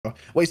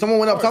Wait, someone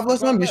went up top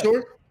last time? You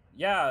sure?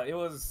 Yeah, it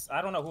was.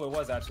 I don't know who it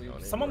was actually.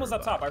 Someone was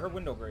up top. I heard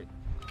window grate.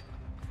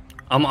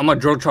 I'm gonna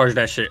drill charge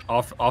that shit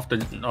off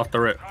the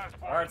rip.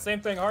 All right, same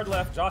thing. Hard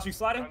left. Josh, you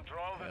sliding?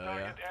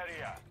 Yeah.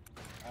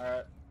 All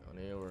right. Don't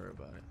need to worry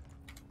about it.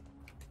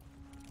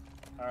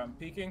 All right, I'm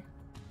peeking.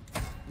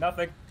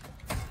 Nothing.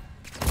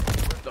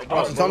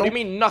 Bro, what do you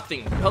mean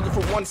nothing? You held it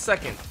for 1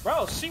 second.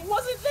 Bro, she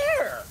wasn't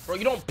there. Bro,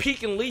 you don't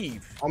peek and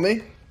leave. On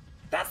me?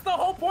 That's the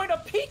whole point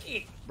of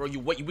peeking. Bro,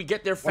 you wait. We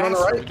get there One on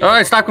fast. the right. All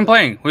right, stop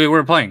complaining.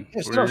 We're playing.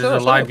 Yeah, This is a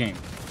live game.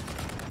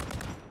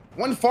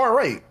 One far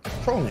right.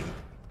 Trolling.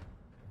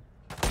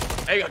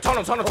 Hey,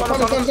 tunnel. Tunnel.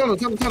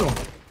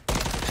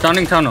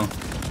 Stunning tunnel.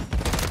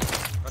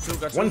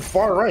 Got One you.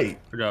 far right.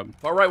 Good job.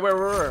 All right,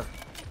 where?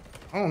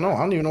 I don't know. I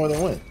don't even know where they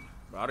went.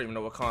 Bro, I don't even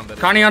know what combat.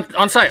 Connie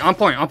on site, on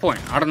point.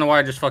 I don't know why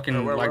I just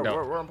fucking lagged out.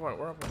 We're on point.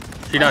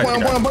 She died.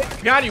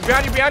 Behind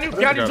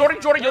you.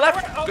 Jordan, you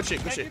left. Oh, Good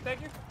shit.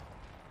 Thank you.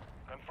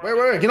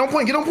 Wait. Get on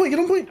point. Get on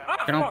point.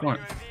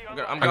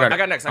 I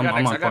got next. Go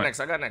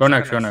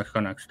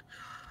next.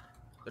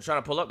 They're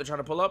trying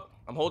to pull up.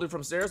 I'm holding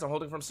from stairs.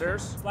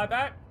 Slide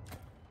back.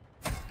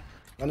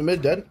 On the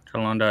mid, dead.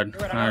 Chill on dead.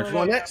 Nice.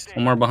 One next.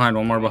 One more behind.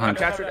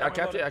 I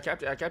capped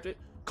it.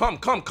 Come.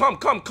 I'm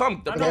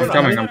coming. They're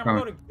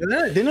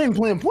not even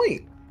playing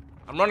point.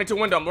 I'm running to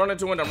window. Hold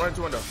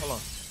on.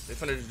 They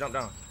finished to jump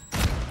down.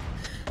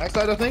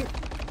 Backside, I think.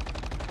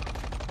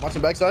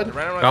 Watching backside.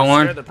 Got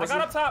one. I got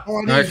up top. Oh,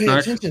 I Nice. didn't pay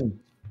attention.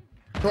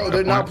 Bro,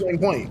 they're not playing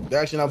point.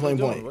 They're actually not playing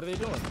point. What are they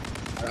doing?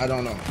 I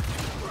don't know.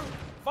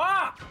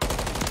 Fuck.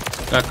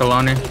 Got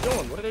Kalani.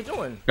 What are they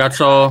doing? Got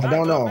Sol. I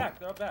don't know.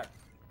 They're up back.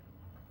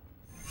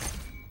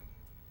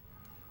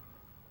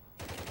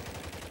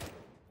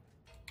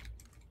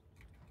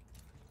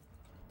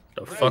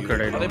 The fuck are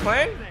they Are they doing?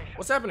 playing?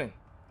 What's happening?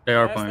 They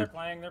are Yes,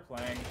 playing. They're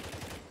playing.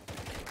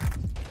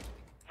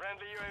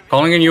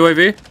 Calling in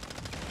UAV.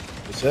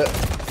 That's it.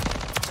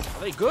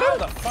 Are they How good?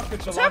 the fuck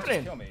did What's Yourrage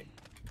happening? kill me?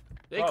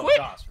 They Bro, quit?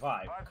 Josh,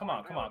 vibe. Come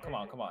on.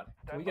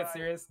 Can we get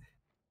serious?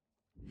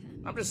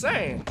 I'm just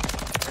saying.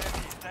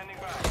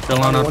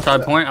 Still on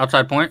outside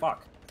point.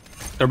 Fuck.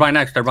 They're by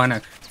next.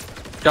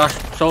 Josh,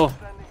 Sol.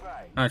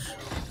 Nice.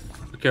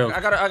 Good kill. I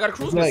got a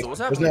cruise missile.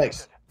 What's happening?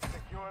 next?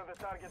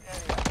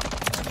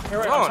 Here,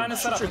 wait, I'm trying to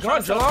set up. Shoot your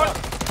gun, Jalon.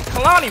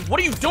 Kalani, what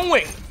are you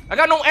doing? I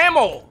got no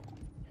ammo.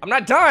 I'm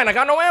not dying. I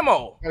got no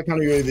ammo. Got a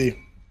counter UAV.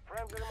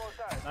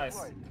 Nice.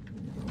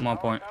 I'm on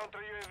point.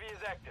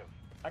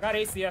 I got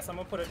ACS. I'm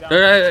gonna put it down.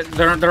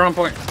 They're on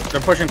point. They're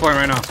pushing point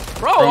right now.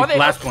 Bro, From are they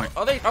last point?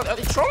 Are they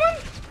trolling?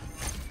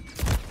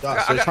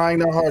 Josh, they're trying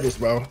their hardest,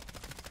 bro.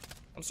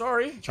 I'm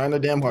sorry. Trying their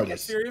damn Get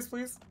hardest. serious,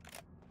 please.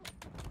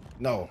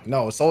 No.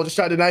 Soldiers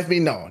tried to knife me.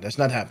 No, that's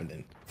not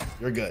happening.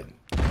 You're good.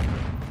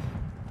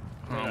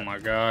 Oh my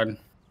god.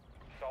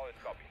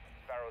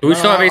 Do we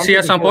still have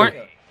ACS on point?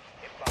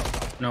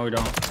 No, we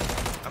don't.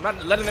 I'm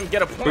not letting them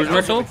get a point. Cruise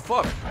missile?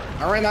 Fuck.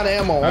 I ran out of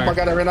ammo. Oh my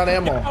god, I ran out of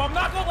ammo. Oh, I'm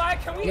not gonna lie.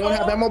 Can we? Anyone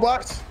have ammo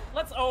box?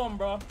 Let's owe him,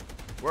 bro.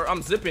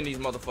 I'm zipping these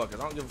motherfuckers.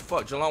 I don't give a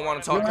fuck. Jalon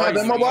want to talk You wanna have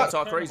crazy. ammo We gonna box?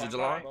 talk crazy,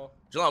 Jalon.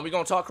 Jalon, we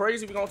gonna talk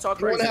crazy. You want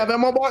to have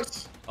ammo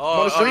box?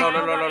 Oh, street? no.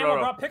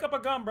 Bro, pick up a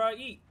gun, bro.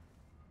 Eat.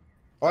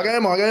 Oh, I got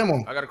ammo.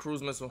 I got a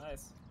cruise missile.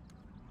 Nice.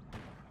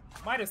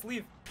 Midas,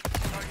 leave.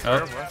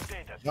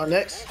 Not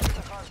next.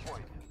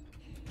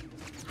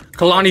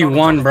 Kalani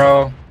won,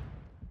 bro.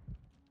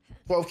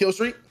 12 kill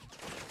streak.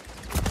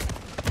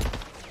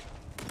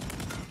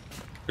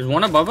 Is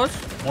one above us?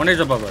 One is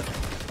above us.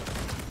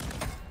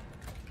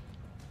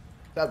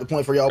 Tap the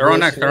point for y'all. They're on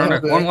boys.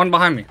 next. One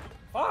behind me.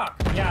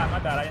 Fuck. Yeah, my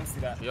bad. I didn't see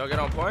that. Y'all get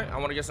on point. I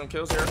want to get some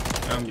kills here.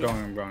 I'm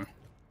going.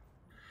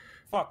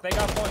 Fuck, they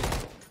got point.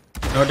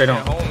 No, they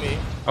Can't don't. hold me.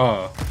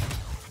 Oh.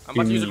 I'm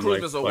about to use a You cruise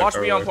mean, missile. like Watch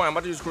me on earlier. point. I'm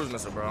about to use a cruise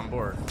missile, bro. I'm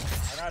bored.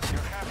 I got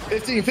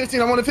you.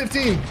 15. I'm on a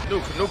 15.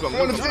 Nuke him.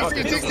 I'm on a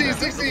 16.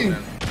 16.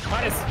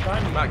 Midas,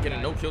 behind I'm me. not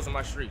getting no kills in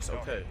my streaks.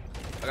 Okay.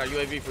 I got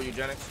UAV for you,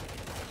 Janix.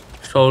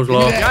 Soul's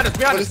low. Yeah.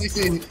 Be honest.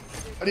 16.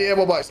 I need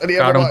ammo box. I need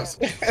Got ammo him. box.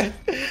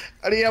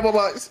 I need ammo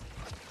box.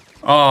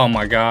 Oh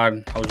my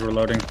god. I was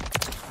reloading.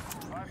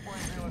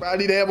 I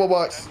need ammo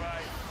box.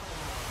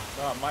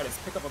 Oh, Midas,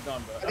 pick up a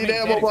gun, bro. I need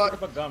ammo box.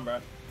 Pick up a gun, bro.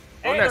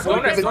 Go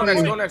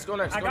next. Go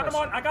next. I got him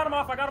on. I got him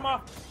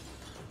off.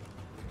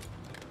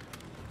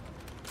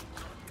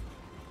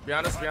 Be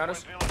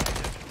honest.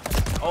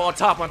 Oh, on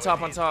top.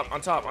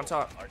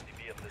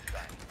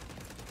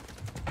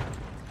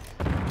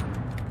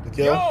 The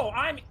kill. Yo,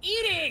 I'm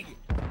eating.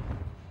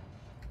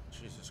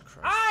 Jesus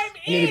Christ. I'm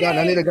I need a eating. gun.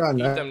 I need a gun.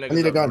 Eat I them niggas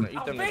need a up, gun. bro.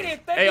 Eat them niggas.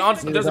 Thank Hey,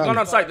 you. there's a gun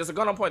on site. We're There's a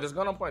gun on point.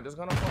 on it. It's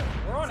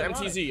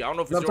MTZ. I don't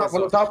know if One it's up top. yours.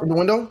 One up top in the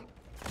window.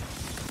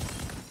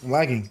 I'm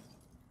lagging.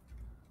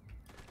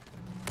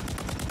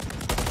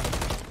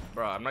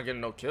 Bro, I'm not getting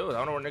no kills. I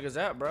don't know where niggas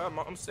at, bro.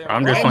 I'm staying.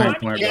 I'm just Ammo. playing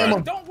I'm point, eating.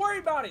 bro. Don't worry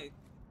about it.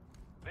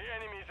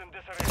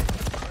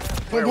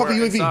 Pop the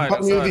UAV. Pop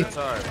the UAV.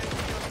 Inside.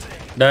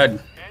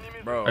 Dead.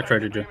 Bro, I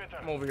traded you.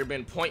 I'm over here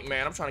being point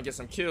man. I'm trying to get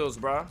some kills,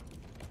 bro.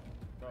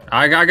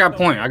 I got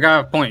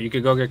point. You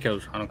could go get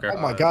kills. I don't care.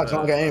 Oh my god,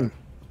 John got aim.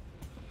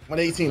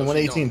 118. No,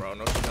 she don't, 118. bro.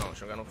 No, she don't. She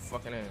don't got no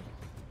fucking aim.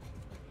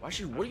 Why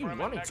she? What are you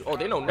running to? Oh,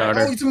 they know Got next.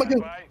 her. Oh, you took my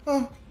kill.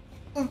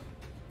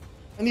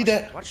 I need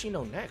that. Why'd she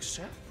know next,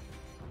 chat?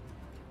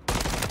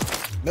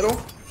 Middle.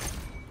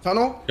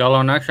 Tunnel. Y'all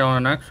on next? Y'all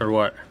on next or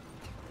what?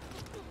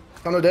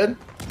 Tunnel dead.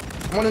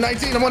 I'm on the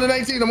 19. I'm on the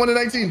 19. I'm on the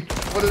 19.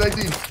 I'm on the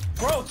 19.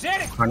 Bro,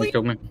 Janix, Honey please.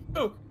 killed me.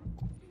 20.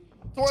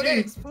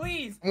 Janix,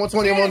 please. I'm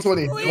 120. I'm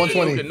 120. I'm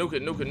 120.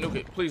 Nuke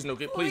it. Please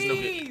nuke it. Please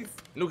nuke it.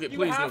 Nuke it.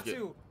 Please nuke it.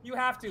 You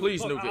have to.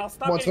 Please Look, nuke it. I'll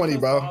stop 120,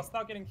 getting bro. kills, I'll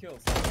stop getting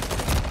kills.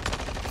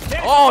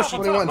 Oh, she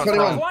 21,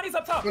 21. 21. 20's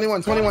up top. 21,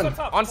 20's 21. up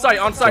top. On site.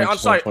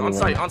 21.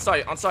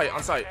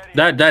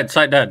 Dead.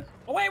 Side dead.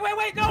 Oh, wait.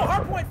 No,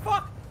 hard point.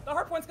 Fuck. The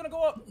hard point's gonna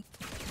go up.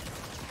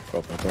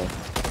 Go.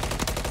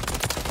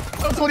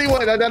 I'm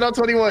 21. I died on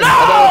 21. No! I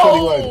died on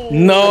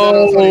 21.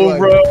 No, 21.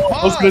 bro.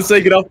 I was gonna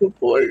say get off the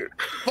floor.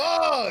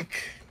 Fuck.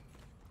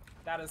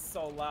 That is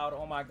so loud.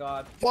 Oh my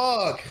god.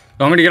 Fuck. You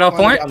want me to get off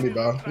point? Me,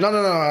 bro.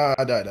 No.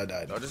 I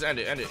died. No, just end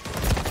it. End it.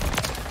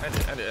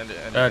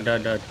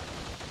 Dead.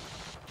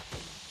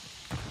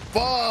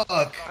 Fuck.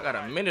 I got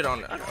a minute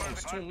on that. I got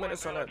almost 2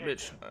 minutes on that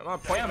bitch. My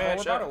point, Damn, man.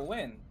 we're about to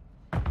win.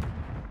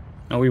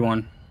 No, we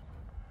won.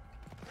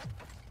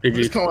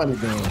 Just GG. call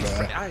anything,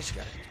 bro. I just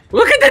got it.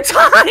 Look at the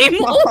time!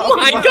 Oh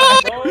my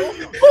god! Bro.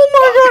 Oh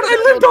my god! I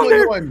lived on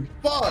there! 21.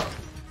 Fuck.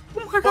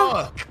 Oh my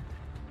god!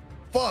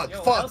 Fuck.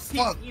 Yo, Fuck.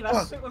 LCE,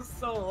 that shit was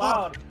so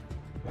loud.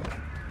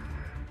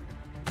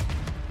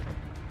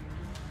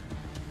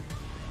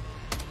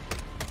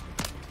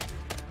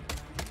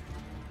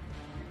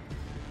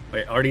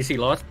 Wait, RDC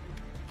lost?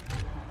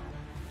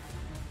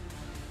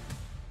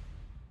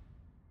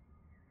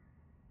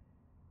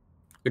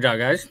 Good job,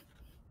 guys.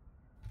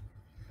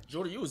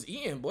 Jordan, you was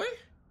eating, boy.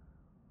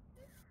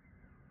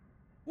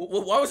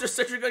 Why was your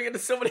sentry gun getting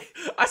so many?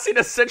 I seen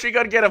a sentry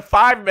gun get a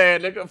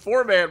 5-man, nigga,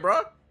 4-man,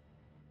 bro.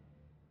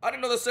 I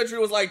didn't know the sentry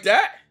was like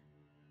that.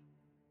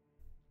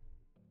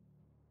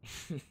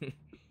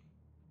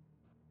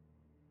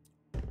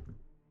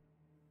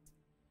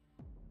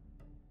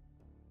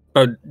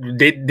 Bro,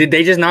 did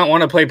they just not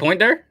want to play point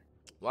there?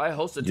 Well, I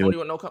hosted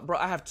 21 no comp, bro.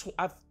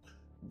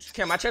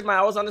 Cam, I checked my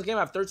hours on this game.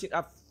 I have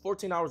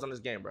 14 hours on this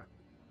game, bro.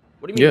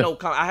 What do you mean no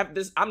comp? I have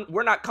this.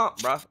 We're not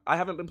comp, bro. I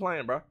haven't been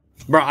playing, bro.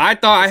 Bro, I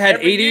thought I had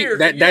 80. Year,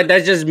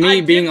 That's just me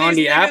being on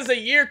the app. This is a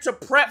year to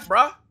prep,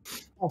 bro.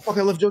 Oh, fuck,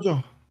 I left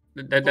JoJo.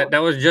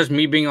 That was just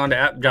me being on the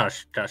app.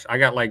 Josh, I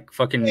got like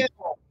fucking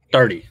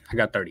 30. I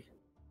got 30.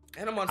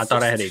 And I'm on I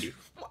thought I had 80.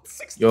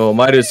 Yo,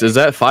 Midas, is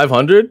that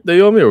 500 that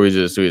you owe me, or we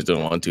just doing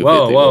 250?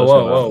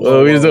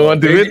 Whoa. We just doing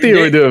 150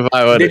 or we doing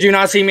 500? Did you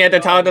not see me at the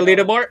top of the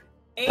leaderboard?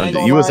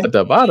 You was at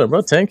the bottom,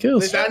 bro. 10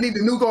 kills. Listen, I need the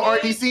nuke on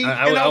RDC.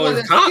 I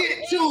was top.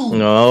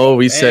 No,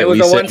 we said it was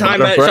a one-time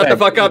match. Shut the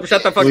fuck up.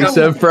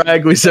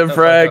 We said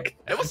frag.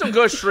 It was some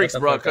good streaks,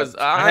 bro. Cause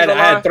I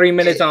had 3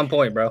 minutes on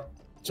point, bro.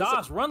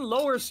 Josh, run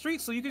lower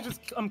streets so you can just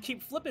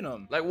keep flipping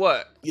them. Like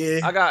what? Yeah.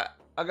 I got.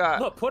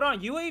 Look, put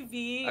on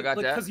UAV. I got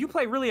that. Because you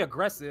play really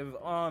aggressive.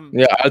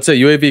 Yeah, I'd say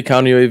UAV,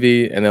 counter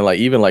UAV, and then like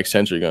even like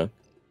sentry gun.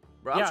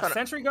 Bro, yeah,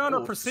 sentry gun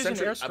or precision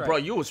airstrike. Bro,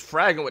 you was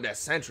fragging with that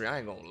sentry. I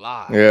ain't gonna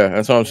lie. Yeah,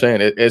 that's what I'm saying.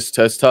 It's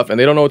tough, and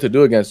they don't know what to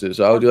do against it.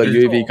 So I would do like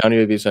UAV, counter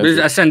UAV, sentry.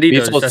 This is SND.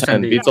 Beatles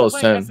 10. Beatles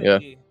 10. Yeah.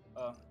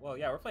 Well,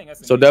 yeah, we're playing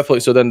SND. So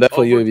definitely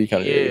UAV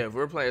counter. Yeah, if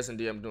we're playing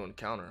SND, I'm doing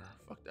counter.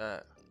 Fuck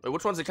that. Wait,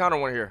 which one's the counter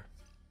one here?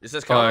 It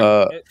says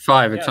counter.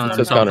 5. It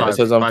says counter. It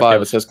says on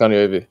 5. It says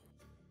counter UAV.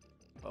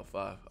 Oh,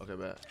 5. Okay,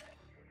 bad.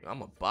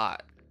 I'm a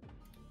bot.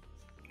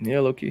 Yeah,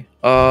 Loki.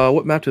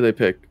 What map did they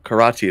pick?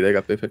 Karachi. They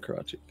picked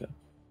Karachi. Yeah.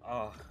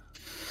 Oh.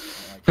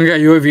 We got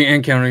UAV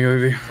and counter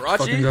UAV.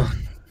 Karachi?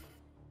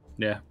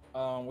 Yeah.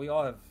 We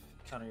all have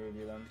counter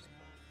UAV then.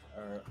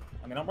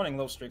 I mean, I'm running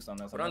low streaks on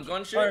this. Put on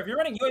gun shit. Alright, if you're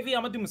running UAV,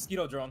 I'm gonna do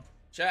mosquito drone.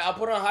 Chat, I'll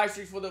put on high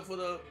streaks for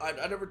the.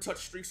 I never touched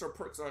streaks or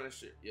perks on this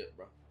shit yet,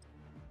 bro.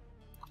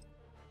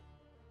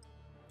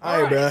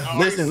 All right, bro.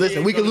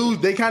 Listen. We can lose.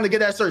 They kind of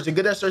get that search. And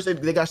get that search.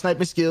 They got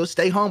sniping skills.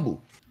 Stay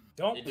humble.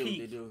 Don't They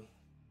peek. do.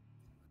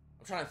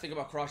 I'm trying to think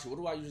about Karachi. What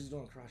do I usually do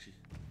in Karachi?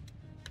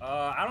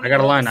 I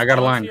got a line. I got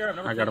a line.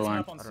 I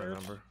don't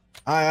remember.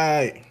 All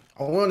right.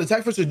 I want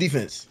attack first or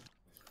defense?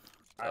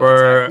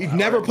 We've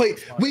never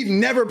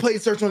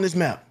played search on this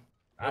map.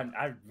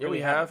 I Yeah,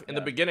 we have in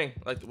the beginning,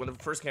 like when it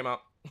first came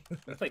out.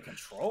 We play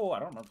control. I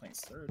don't remember playing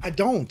search. I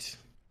don't.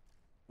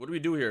 What do we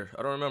do here?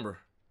 I don't remember.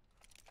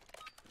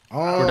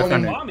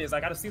 defending. Bomb is. I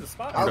gotta see the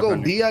spot. I'll go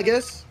B, I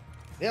guess.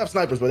 They have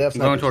snipers, but they have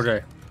I'm going snipers.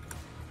 towards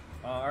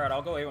A. All right,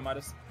 I'll go A with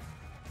Midas.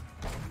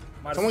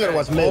 Someone gotta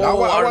watch mid. I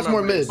watch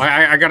more mid.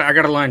 I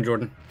got a line,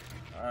 Jordan.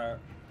 All right.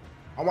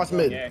 I watch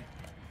mid. Yeah.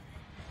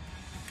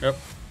 Yep.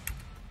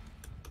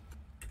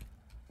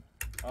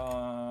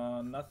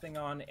 Nothing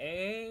on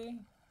A.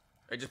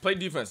 Hey, just play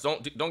defense.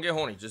 Don't get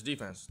horny. Just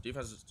defense.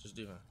 Defense is just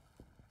defense.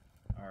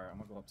 All right, I'm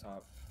gonna go up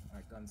top.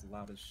 My gun's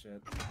loud as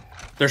shit.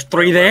 There's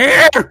 3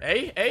 there.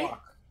 A.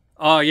 Fuck.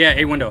 Oh yeah,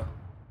 A window.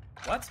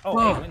 What? Oh,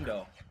 A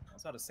window. I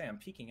was about to say I'm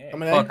peeking A.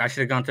 Fuck, I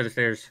should have gone to the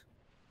stairs.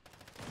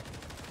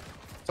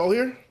 So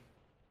here?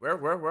 Where?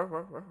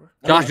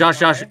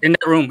 Josh, in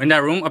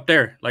that room, up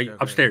there, like Okay.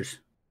 upstairs.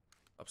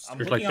 I'm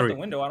There's looking like out 3. the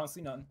window. I don't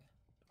see nothing.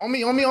 On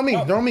me.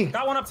 They're on me.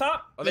 Got one up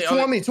top. Are they, Two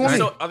on me.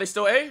 Are they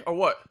still A or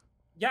what?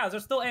 Yeah,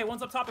 there's still A.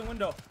 One's up top in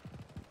window.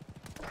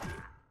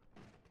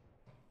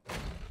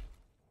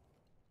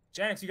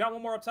 Janix, you got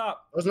one more up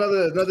top. There's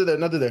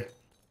another there.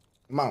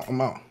 I'm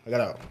out. I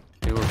got out.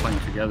 They were playing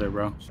together,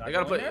 bro. They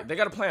gotta play. They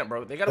gotta plant,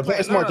 bro. They gotta play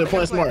play smart. They're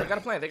playing smart.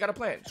 They gotta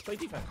plant. Just play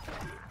defense.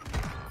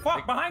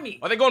 Fuck, behind me.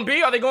 Are they going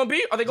B? Are they going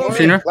B?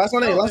 Seen her? Last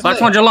one,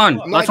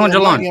 Jalan. Last one,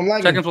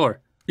 Jalan. Second floor.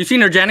 You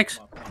seen her, Janix?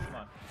 Come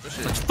on.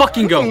 Let's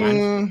fucking go,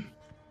 man.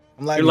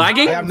 I'm lagging. You're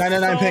lagging? I have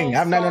 99 ping. I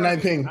have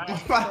 99 ping. I'm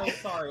so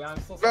sorry.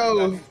 I'm so sorry.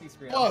 Bro, I'm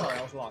sorry.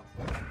 I was locked.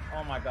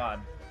 Oh my god.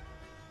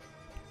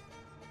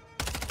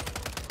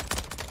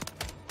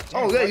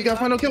 Oh yeah, you got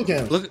final kill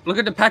cams. Look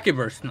at the packet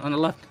burst on the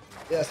left.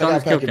 Yes, I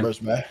got packet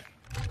burst, man.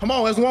 Come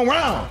on, it's one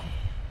round.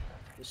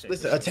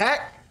 Listen,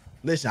 attack.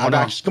 Listen, I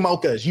got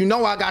Shkamokas. You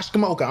know I got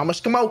Shkamoka. I'm a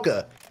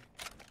Shkamoka.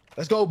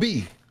 Let's go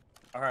B.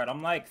 All right,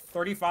 I'm like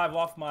 35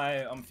 off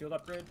my field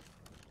upgrade.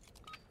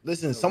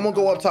 Listen, someone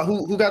go up top.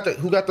 Who got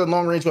the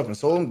long range weapon?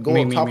 Someone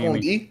go up top on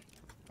B.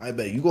 I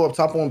bet you go up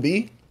top on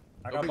B.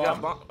 I got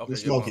bomb. Okay,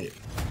 smoke it.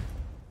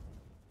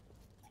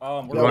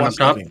 We're going up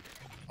top.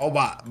 Oh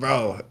my,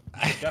 bro.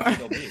 Definitely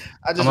go B.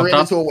 I just ran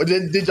into a.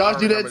 Did Josh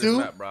do that too?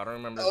 Map, bro. I don't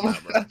remember this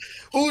map, bro.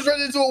 Who's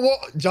running into a wall?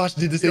 Josh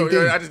did the same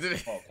thing. I just did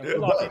it.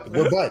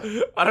 What butt?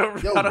 I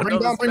don't. Yo, I don't bring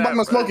know bomb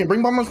I'm smoking.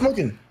 Bring bomb I'm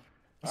smoking.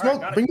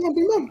 Smoke. Right, bring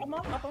bomb. I'm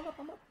up.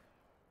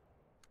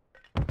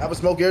 Have a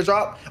smoke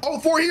airdrop. Oh,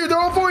 4 here. They're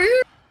all 4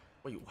 here.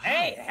 Wait, wow.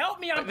 Hey, help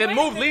me! I'm Then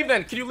move. Leave.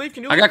 Then can you leave?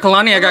 I got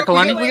Kalani. We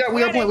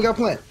got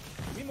plant.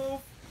 We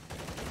move.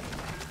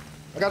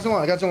 I got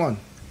someone. We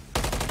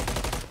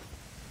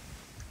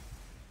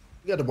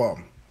got the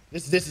bomb.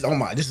 This is oh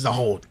my. This is a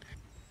hold.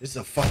 This is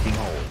a fucking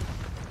hold.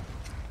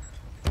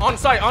 On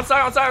site. Bro.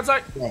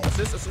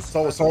 Assist.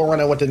 Someone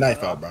running with the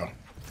knife out, bro.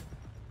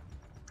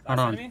 Hold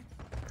on.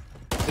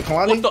 The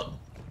Kalani? What the?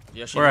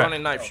 Yeah, she's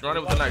running knife. She's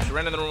running with the knife. She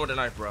ran in the room with the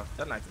knife, bro.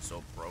 That knife is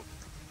so broke.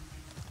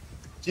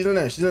 She's in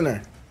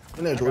there.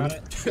 In there, Jordan.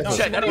 That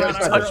didn't even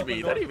touch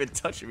me. That didn't even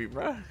touch me,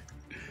 bro.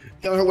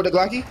 Killing her with the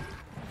Glocky.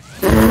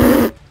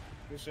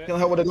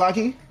 Killing her with the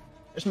Glocky.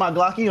 It's my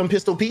Glocky. I'm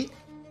Pistol Pete.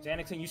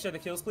 Janix, can you share the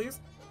kills,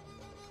 please?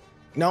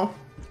 No.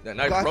 That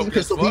knife Glocky, broke as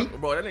Pistol fuck. Pete.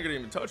 Bro, that nigga didn't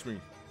even touch me.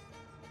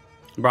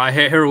 Bro, I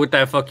hit her with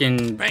that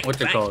fucking Bang, what's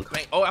it bang, called?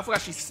 Bang. Oh, I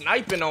forgot she's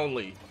sniping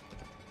only.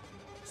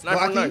 Sniper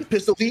Glocky, knife.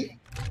 Pistol Pete.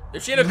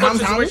 If she in a cook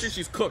situation,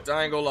 she's cooked.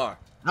 I ain't gonna lie.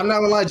 I'm not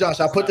gonna lie, Josh.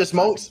 I put the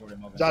smokes.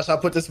 I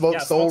put the smoke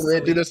so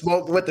red through the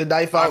smoke with the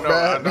knife out, bro.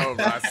 I know,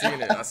 bro. I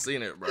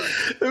seen it, bro.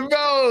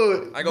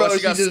 Bro, I go.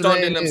 She got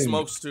stunned in them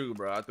smokes too,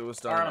 bro. I threw a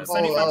stun. I'm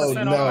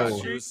 75% no.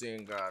 off. She was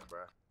seeing God, bro.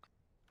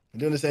 I'm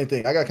doing the same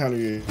thing. I got counter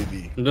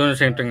UAV. I'm doing the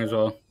same thing as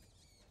well.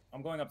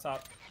 I'm going up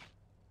top.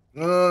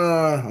 No.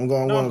 I'm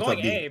going I'm up going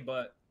top A, B.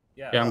 but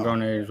yeah. Yeah, I'm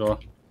going A as well.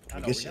 I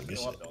know, Good we have to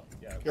shit, go good up though.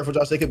 Yeah. Careful,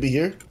 Josh. They could be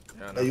here.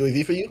 Yeah, That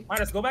UAV for you.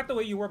 Minus, go back the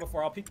way you were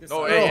before. I'll peek this.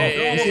 Oh, side.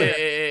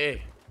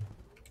 hey.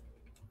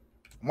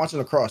 I'm watching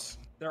the cross.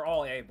 They're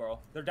all A, bro.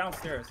 They're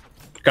downstairs.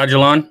 Got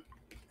Jalan.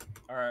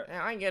 All right.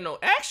 Man, I ain't getting no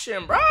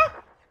action, bro.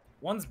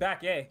 One's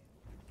back A.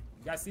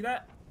 You guys see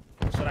that?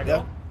 Should I Yeah.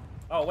 go?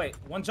 Oh wait,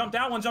 one jump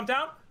down. I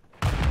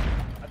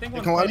think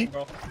one's planning,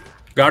 bro.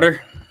 Got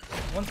her.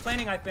 One's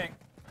planning, I think.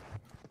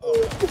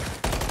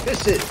 Good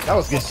shit. That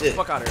was good shit.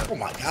 Fuck out of here. Oh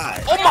my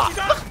god. Oh my!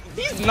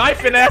 He's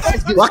knifing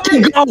ass.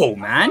 Fucking go,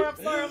 man. I'm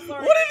sorry.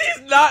 What are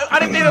these knives? I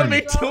didn't think there'd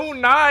be 2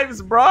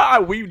 knives, bro. I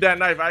weaved that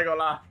knife. I ain't gonna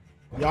lie.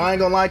 Yo, I ain't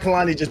gonna lie,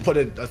 Kalani just put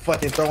a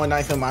fucking throwing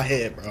knife in my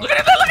head, bro. Look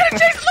at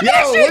this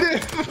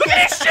shit. Look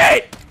at this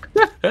shit.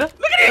 Look at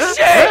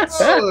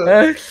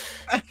this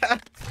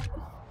shit.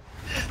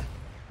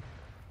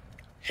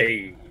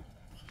 Hey.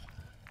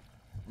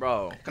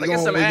 Bro, can I get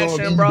some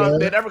action, bro?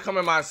 Did ever come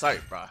in my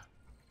sight, bro?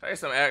 Can I get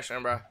some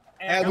action, bro?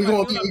 Hey, we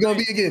gonna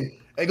be again.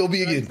 Hey, go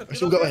B again.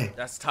 Should we go A?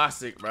 That's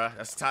toxic, bro.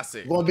 That's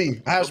toxic. Going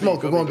B. I have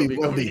smoke. We're going B.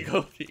 We're going B.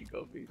 Go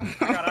B.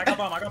 I got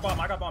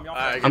bomb. Y'all.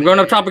 Alright, I'm going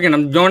up top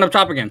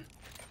again.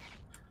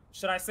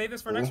 Should I save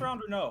this for next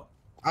round or no?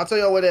 I'll tell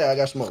y'all where they at. I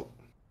got smoke.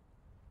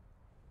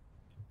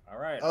 All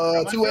right.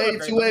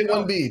 2A,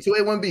 1B.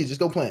 2A, 1B. Just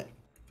go plant.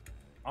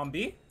 On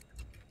B?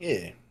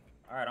 Yeah.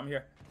 All right, I'm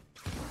here.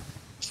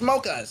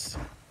 Smoke us.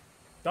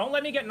 Don't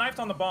let me get knifed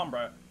on the bomb,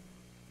 bro.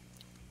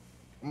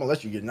 I'm gonna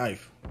let you get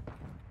knife.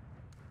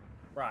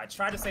 Bro, I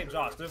tried to save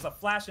Josh. There's a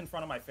flash in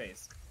front of my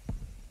face.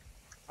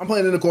 I'm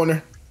playing in the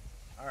corner.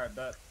 All right,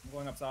 bet. I'm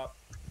going up top.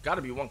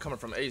 Gotta be one coming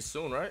from A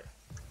soon, right?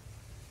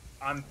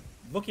 I'm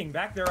looking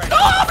back there right now.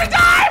 Oh, I'm gonna die!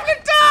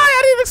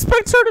 I didn't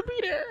expect her to be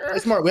there. Play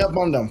smart. We have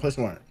bomb down. Play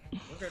smart.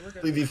 We're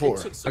good.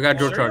 3v4. I got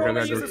Joe Sure,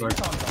 charge.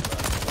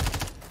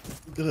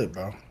 Good,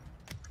 bro.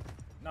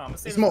 No, I'm gonna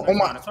save Smoke. this Oh for next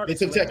my. round. It's already They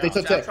took too late tech. They now.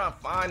 took I'm tech. trying to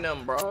find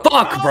them, bro.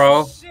 Fuck,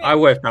 bro. shit. I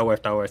whiffed.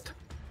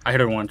 I hit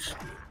her once.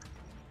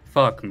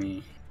 Fuck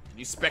me.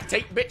 You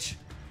spectate, bitch.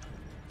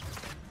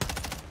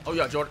 Oh,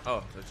 yeah, Jordan.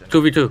 Oh,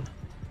 2v2.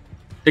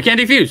 They can't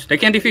defuse. They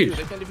can't defuse.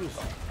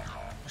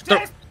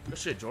 Good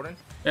shit, Jordan.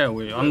 Yeah,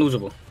 we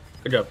unlosable.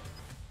 Good job.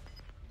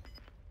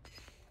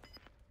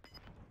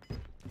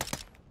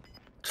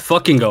 Let's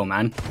fucking go,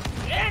 man.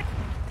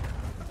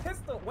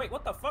 Wait,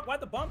 what the fuck?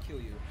 Why'd the bomb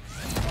kill you?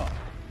 Oh.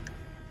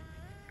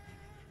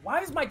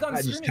 Why is my gun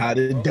I just screaming? caught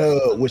a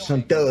dub with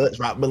some thuds,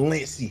 right,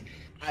 Balenci.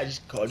 I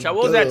just caught a dub.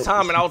 What was that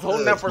time? And I was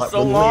holding that for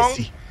so long.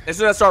 As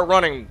soon as I start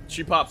running,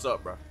 she pops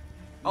up, bro.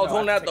 I was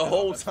holding that the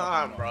whole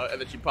time, bro,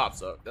 and then she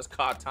pops up. That's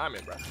COD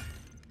timing, bro.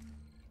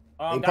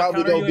 They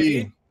probably gonna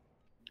be.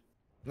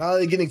 Now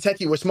they're getting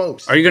techie with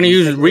smokes. Are you gonna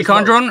use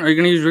recon drone? Are you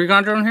gonna use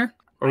recon drone here?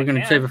 Or are we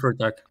gonna save it for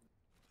attack?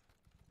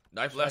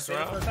 Knife last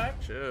round.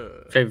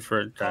 Sure. Save it for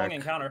attack.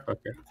 Encounter.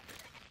 Okay.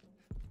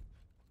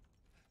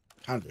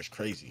 Counter's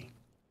crazy.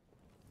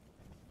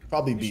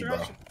 Probably B, bro.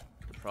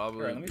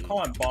 Probably. Right, let me call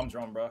on bomb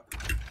drone, bro.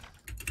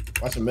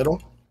 Watch the middle.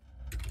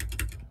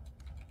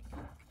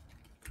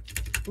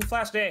 Who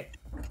flashed A?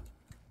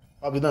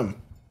 Probably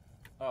them.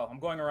 Oh, I'm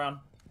going around.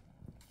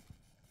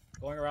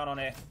 Going around on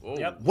A. Whoa.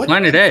 Yep. What?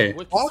 Landed A.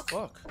 What the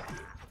fuck?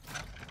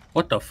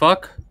 What the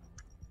fuck?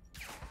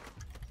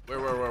 Where?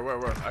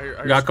 I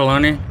hear Got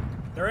Kalani.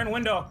 They're in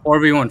window.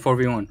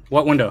 4v1.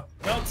 What window?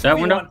 No, that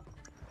window?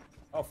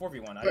 Oh,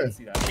 4v1. I didn't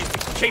see that.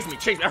 Chase me.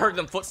 I heard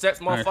them footsteps,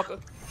 motherfucker.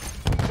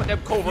 Put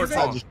them coverts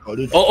on.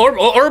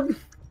 Oh, orb.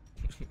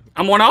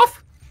 I'm one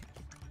off.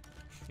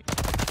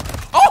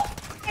 Oh!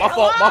 My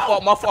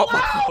fault.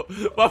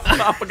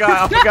 I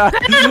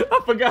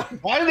forgot.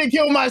 Why did it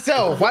kill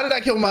myself? Why did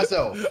I kill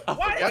myself?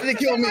 Why did it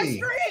kill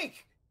me?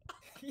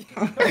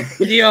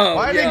 Yo.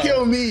 Why did it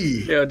kill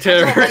me? Yo,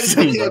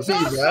 terrorism,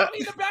 bro.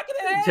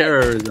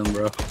 Terrorism,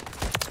 bro.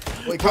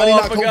 Wait, Connie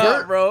not forgot,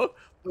 covert? Bro.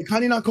 Wait,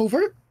 Connie not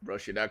covert? Bro,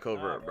 she not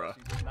covert, bro.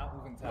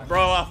 Not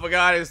bro, I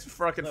forgot his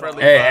fucking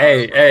friendly.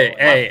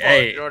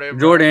 Hey.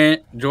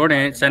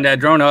 Jordan, send that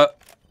drone up.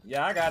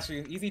 Yeah, I got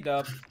you. Easy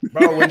dub.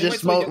 Bro, we just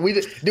smoked.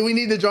 Do we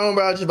need the drone,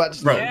 bro? I was just about to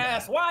smoke.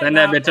 Yes, why Send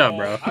not, that bitch up,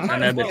 bro. I'm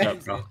Send that bitch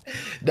up, bro.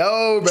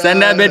 No, bro.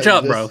 Send that bitch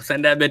up, bro.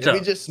 Send that bitch Let up. me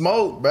just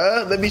smoke,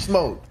 bro. Let me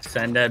smoke.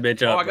 Send that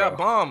bitch up. Oh, I got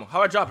bomb.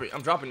 How I drop it?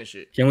 I'm dropping this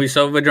shit. Can we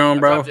silver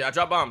drone, bro? I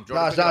drop bomb.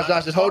 Josh,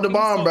 just hold the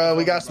bomb, bro.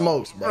 We got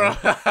smokes, bro.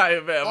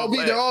 All B.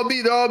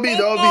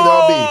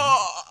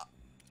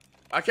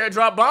 I can't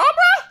drop bomb,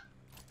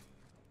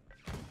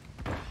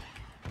 bro.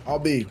 All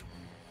B.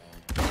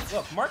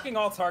 Look, marking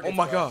all targets. Oh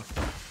my god.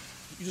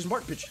 You just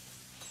marked, bitch.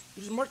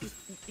 You just marked.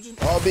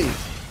 All B.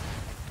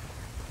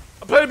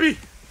 I'm playing B.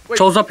 Wait.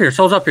 Soul's up here. I'm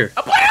playing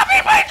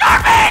B. Wait,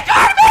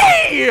 guard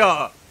me.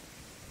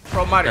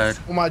 Bro, Midas.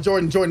 Oh my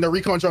Jordan, the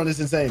recon drone is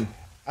insane.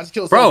 I just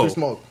killed someone through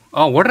smoke.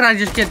 Oh, what did I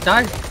just get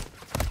died?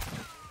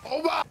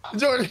 Oh my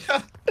Jordan.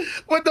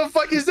 What the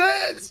fuck is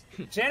that?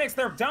 Janix,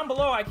 they're down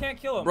below. I can't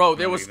kill them. Bro,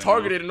 they was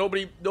targeted and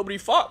nobody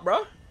fought,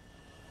 bro.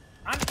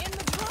 I'm in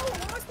the drone.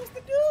 What am I supposed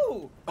to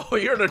do? Oh,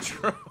 you're in the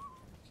drone.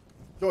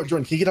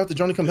 Jordan, can you get out the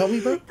drone and come help me,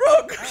 bro?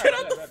 Bro, get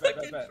out the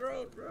fucking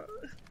drone, bro.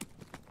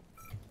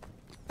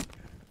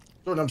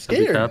 Jordan, I'm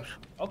scared.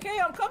 Okay,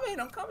 I'm coming.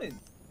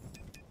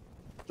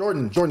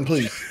 Jordan,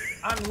 please.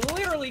 I'm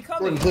literally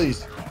coming. Jordan,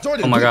 please.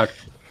 Jordan. Oh my god.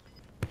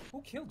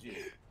 Who killed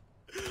you?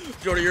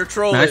 Jordan, you're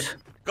trolling. Nice.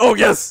 Oh,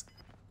 yes.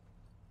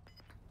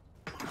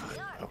 You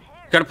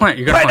gotta plant.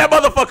 You gotta plant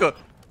that motherfucker.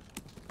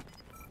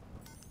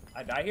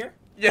 I die here?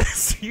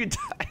 Yes, you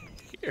die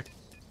here.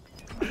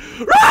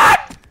 Run!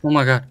 Oh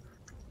my god.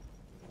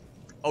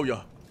 Oh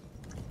yeah.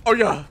 Oh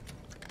yeah.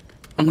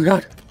 Oh my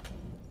god.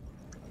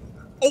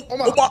 Oh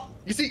my.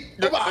 You see?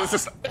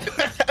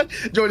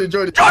 Jordan.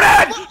 Jordan!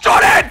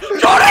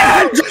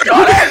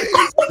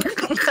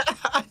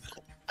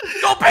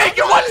 Go pink,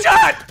 you one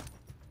shot!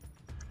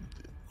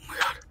 Oh my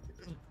god.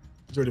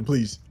 Jordan,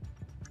 please.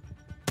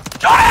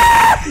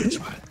 Jordan!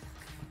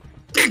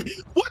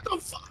 What the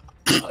fuck?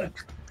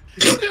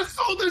 You just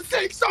sold the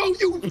same song,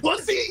 you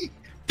pussy!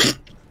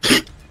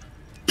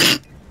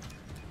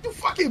 You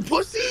fucking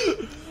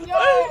pussy! Yo,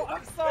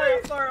 I'm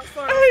sorry. I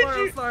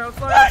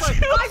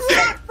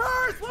shot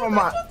first. Oh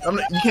my!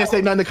 You can't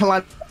say nothing to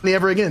Kalani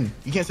ever again.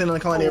 You can't say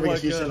nothing to Kalani ever again.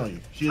 She just sitting on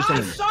you.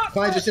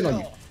 Kalani just sitting on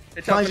you.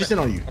 Kalani just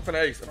sitting on you. I'm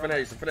finna ace.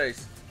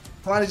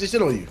 Kalani just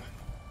sitting on you.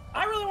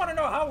 I really want to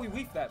know how we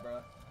weaked that,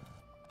 bro.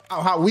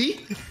 Oh, how we?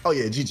 Oh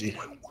yeah, GG.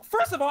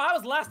 First of all, I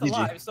was last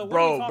alive, so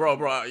bro. I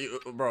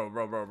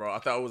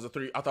thought it was a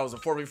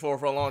 4v4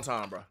 for a long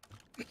time, bro.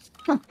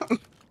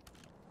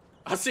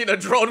 I seen a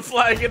drone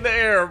flying in the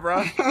air,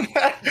 bro.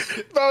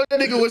 Bro, that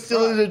nigga was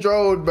still in the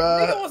drone,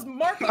 bro. Nigga was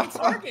marking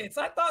targets.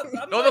 I thought.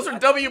 No, those are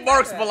W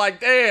marks, but like,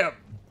 damn.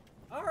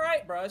 All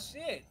right, bro.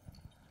 Shit.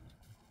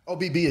 Oh,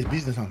 B's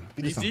this time.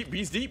 B's deep.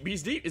 It's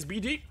B deep.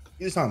 B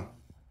this time.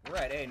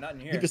 Right, hey, nothing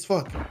here. Deep as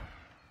fuck.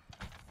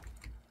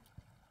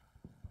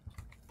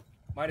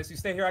 Midas, you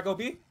stay here. I go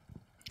B.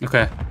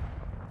 Okay.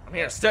 I'm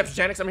hearing steps,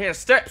 Janix. I'm hearing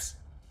steps.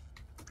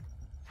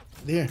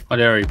 There. Oh,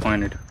 they already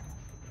planted.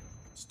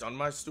 Stun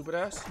my stupid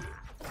ass.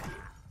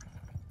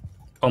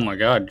 Oh my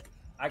god.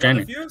 I got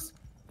the fuse.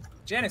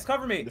 Janix,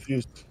 cover me.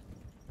 Defused.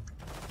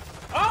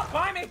 Oh,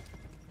 behind me.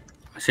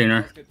 I seen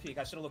her. Good peek.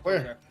 I should have looked over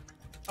there.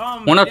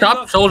 One up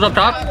top. Soul's up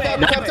top. Tap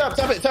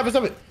it. Tap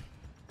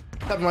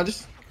it,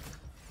 Midas.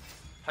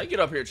 How you get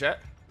up here, chat?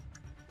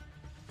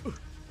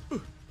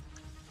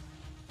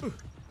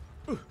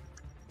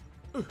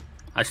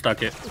 I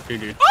stuck it.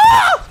 GG.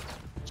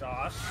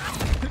 Josh.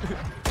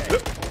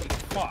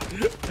 Fuck.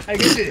 I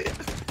get it.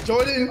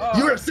 Jordan,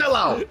 you're a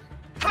sellout.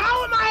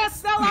 How am I a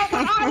sellout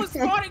when I was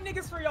spawning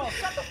niggas for y'all?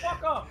 Shut the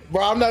fuck up.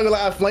 Bro, I'm not gonna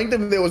lie. I flanked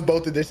them. They was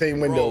both in the same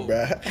window,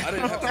 bro. I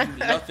didn't have to do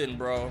nothing,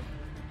 bro.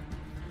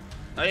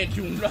 I didn't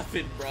do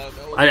nothing, bro.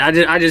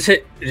 I just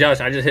hit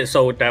Josh. I just hit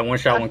Soul with that one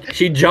shot. One.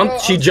 She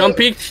jumped. She jump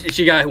peeked.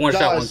 She got one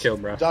shot, one kill,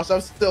 bro. Josh,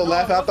 I'm still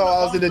laughing. I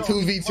thought I was in the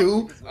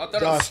 2v2.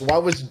 Josh,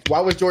 why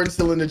was Jordan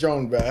still in the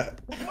drone, bro?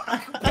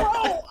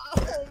 Oh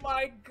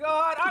my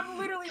god! I'm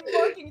literally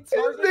fucking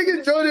targeting.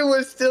 This nigga Jordan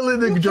was still in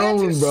the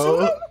drone,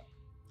 bro.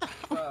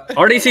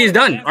 RDC is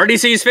done.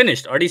 RDC is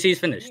finished. RDC is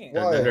finished.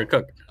 They're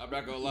cooked. I'm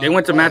not gonna lie. They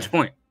went to match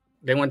point.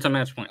 They went to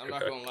match point. I'm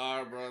not gonna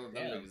lie, bro. Them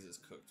niggas is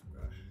cooked,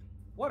 bro.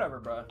 Whatever,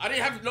 bro. I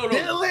didn't have to. No.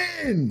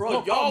 Dylan!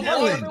 Bro, y'all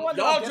Dylan.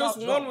 y'all just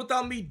won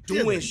without me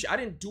doing shit. I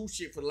didn't do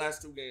shit for the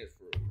last 2 games,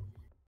 bro.